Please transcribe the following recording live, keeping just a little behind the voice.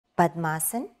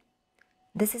Padmasana.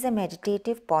 This is a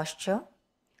meditative posture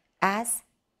as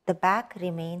the back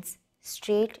remains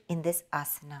straight in this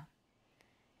asana.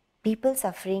 People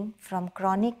suffering from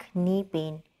chronic knee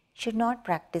pain should not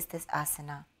practice this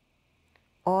asana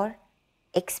or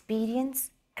experience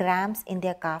cramps in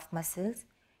their calf muscles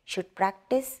should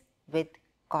practice with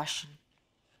caution.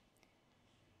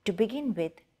 To begin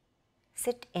with,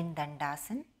 sit in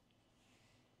Dandasana.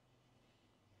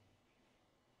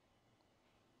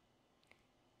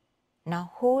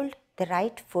 Now hold the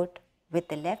right foot with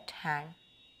the left hand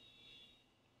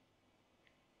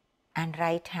and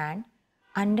right hand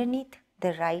underneath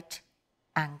the right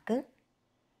ankle.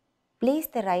 Place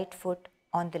the right foot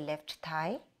on the left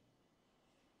thigh.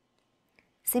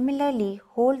 Similarly,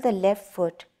 hold the left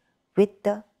foot with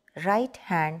the right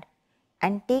hand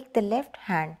and take the left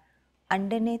hand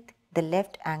underneath the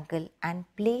left ankle and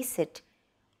place it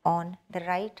on the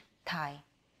right thigh.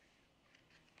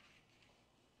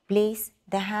 Place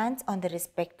the hands on the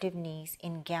respective knees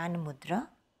in Gyan Mudra.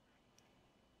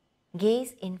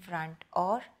 Gaze in front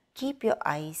or keep your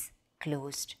eyes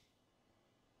closed.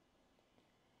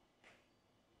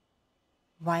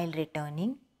 While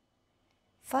returning,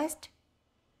 first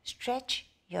stretch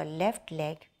your left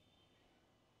leg.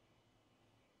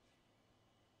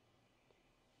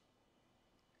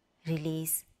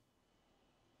 Release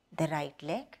the right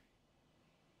leg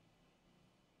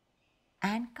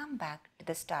and come back to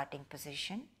the starting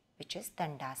position, which is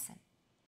Dandasana.